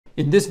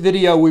In this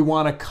video, we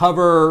want to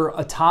cover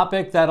a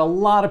topic that a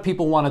lot of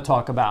people want to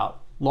talk about,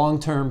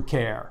 long-term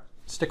care.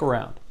 Stick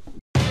around.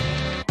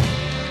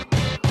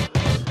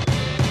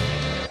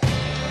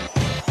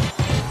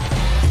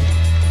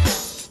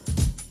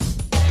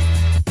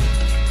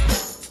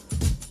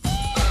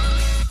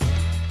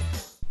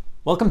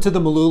 Welcome to the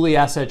Mullooly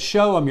Asset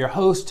Show. I'm your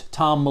host,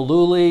 Tom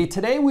Mullooly.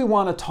 Today we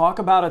want to talk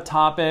about a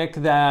topic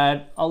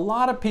that a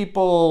lot of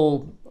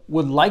people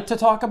would like to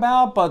talk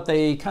about, but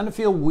they kind of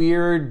feel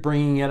weird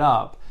bringing it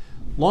up.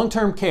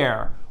 Long-term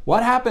care.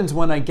 What happens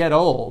when I get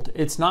old?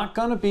 It's not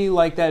going to be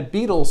like that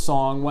Beatles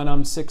song when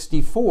I'm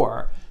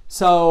 64.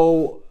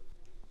 So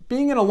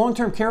being in a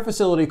long-term care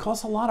facility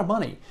costs a lot of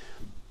money.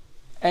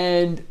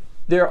 And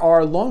there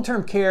are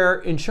long-term care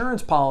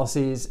insurance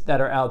policies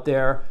that are out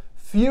there.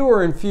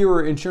 Fewer and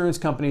fewer insurance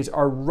companies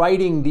are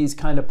writing these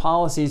kind of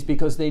policies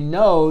because they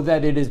know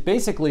that it is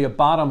basically a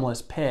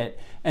bottomless pit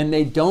and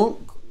they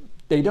don't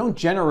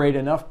generate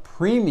enough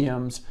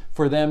premiums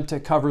for them to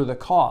cover the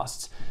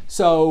costs.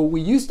 So we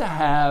used to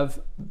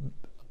have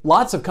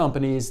lots of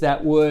companies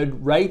that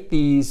would write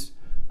these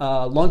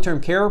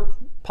long-term care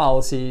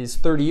policies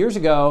 30 years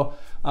ago.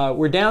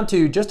 We're down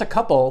to just a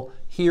couple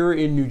here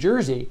in New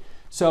Jersey.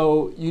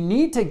 So you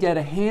need to get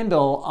a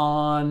handle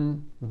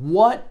on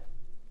what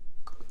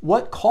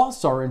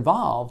costs are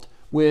involved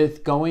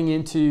with going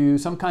into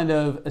some kind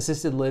of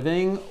assisted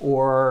living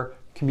or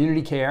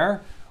community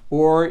care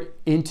or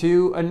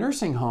into a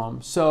nursing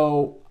home.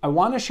 So I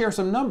want to share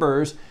some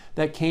numbers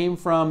that came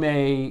from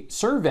a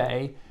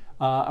survey,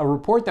 a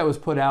report that was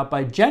put out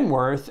by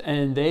Genworth,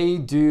 and they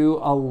do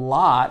a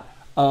lot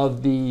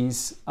of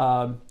these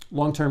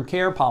long-term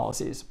care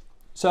policies.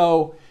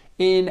 So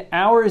in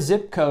our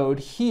zip code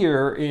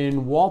here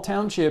in Wall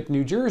Township,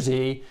 New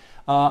Jersey,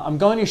 I'm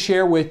going to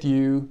share with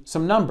you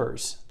some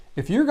numbers.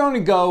 If you're going to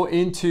go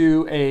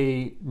into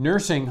a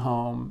nursing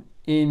home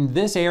in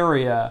this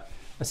area,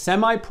 a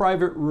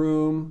semi-private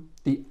room,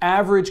 the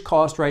average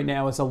cost right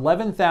now is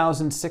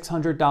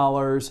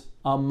 $11,600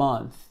 a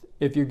month.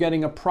 If you're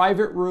getting a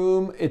private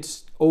room,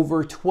 it's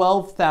over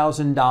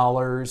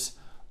 $12,000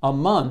 a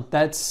month.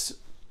 That's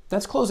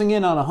closing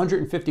in on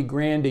 150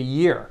 grand a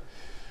year.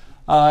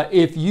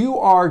 If you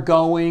are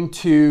going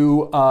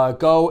to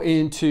go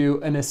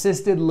into an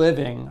assisted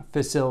living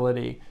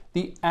facility,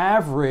 the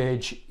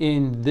average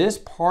in this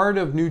part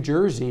of New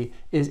Jersey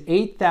is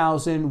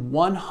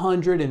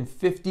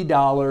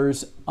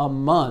 $8,150 a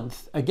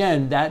month.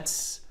 Again,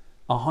 that's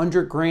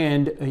 100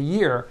 grand a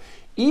year.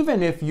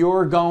 Even if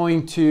you're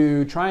going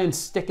to try and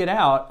stick it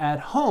out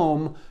at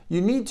home, you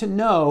need to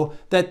know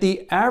that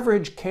the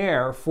average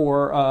care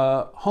for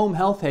home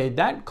health aide,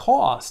 that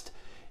cost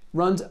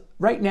runs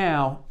right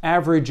now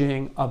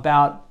averaging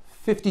about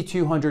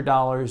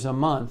 $5,200 a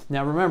month.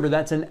 Now remember,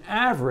 that's an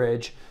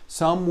average.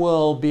 Some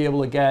will be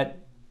able to get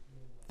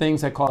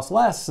things that cost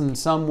less and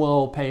some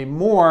will pay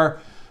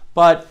more,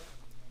 but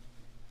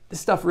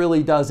this stuff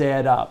really does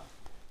add up.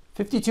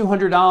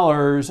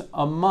 $5,200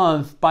 a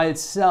month by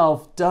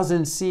itself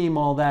doesn't seem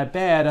all that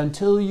bad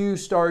until you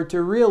start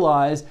to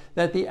realize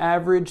that the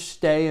average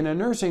stay in a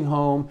nursing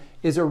home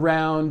is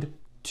around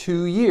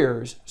 2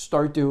 years.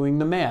 Start doing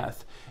the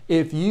math.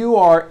 If you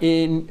are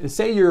in,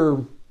 say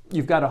you've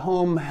got a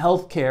home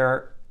health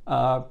care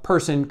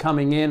person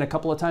coming in a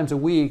couple of times a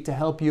week to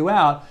help you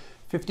out,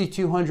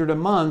 $5,200 a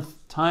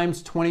month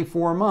times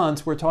 24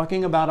 months, we're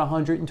talking about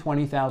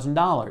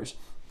 $120,000.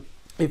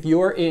 If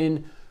you're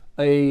in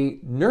a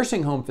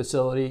nursing home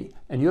facility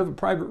and you have a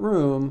private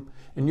room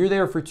and you're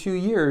there for 2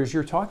 years,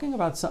 you're talking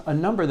about a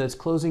number that's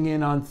closing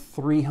in on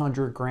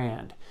 300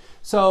 grand.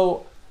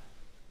 So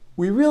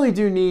we really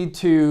do need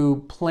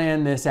to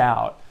plan this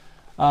out.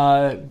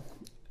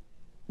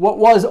 What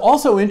was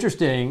also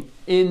interesting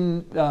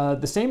in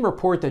the same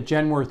report that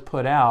Genworth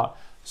put out,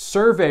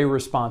 survey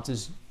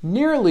responses,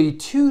 nearly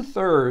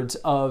 2/3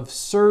 of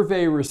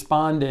survey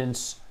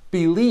respondents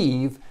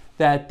believe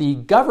that the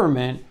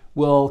government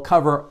will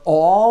cover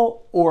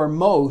all or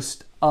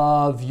most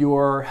of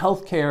your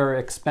healthcare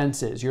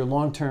expenses, your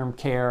long-term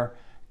care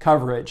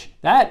coverage.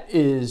 That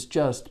is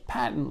just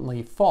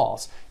patently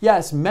false.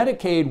 Yes,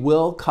 Medicaid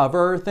will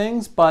cover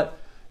things, but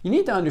you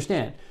need to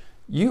understand,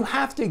 you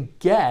have to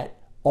get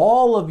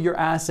all of your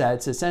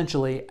assets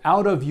essentially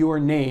out of your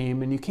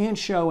name, and you can't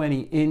show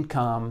any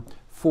income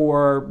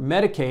for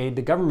Medicaid,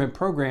 the government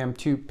program,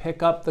 to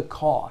pick up the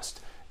cost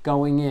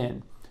going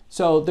in.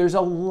 So there's a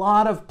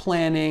lot of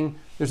planning,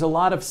 there's a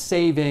lot of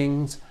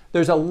savings,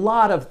 there's a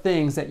lot of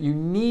things that you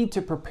need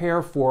to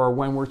prepare for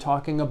when we're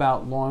talking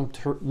about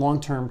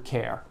long-term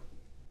care.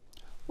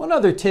 One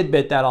other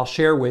tidbit that I'll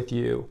share with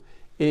you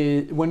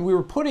is when we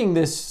were putting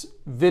this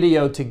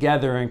video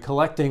together and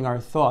collecting our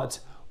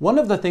thoughts, one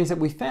of the things that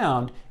we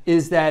found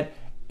is that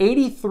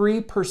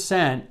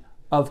 83%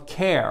 of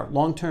care,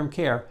 long-term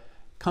care,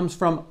 comes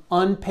from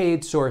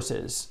unpaid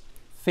sources,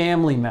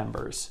 family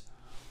members.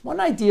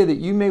 One idea that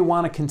you may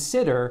want to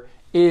consider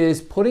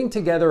is putting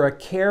together a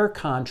care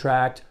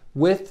contract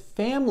with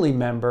family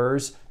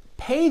members,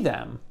 pay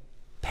them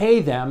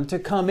to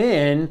come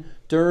in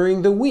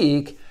during the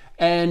week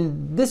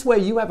And this way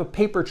you have a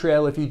paper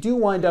trail if you do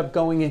wind up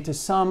going into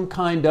some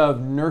kind of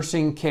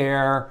nursing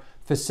care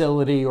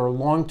facility or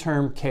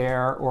long-term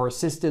care or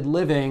assisted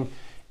living.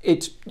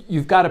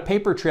 You've got a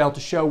paper trail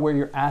to show where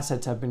your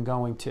assets have been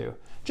going to.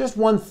 Just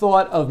one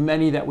thought of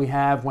many that we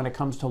have when it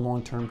comes to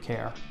long-term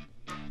care.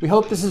 We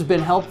hope this has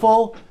been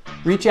helpful.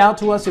 Reach out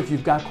to us if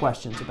you've got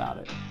questions about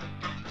it.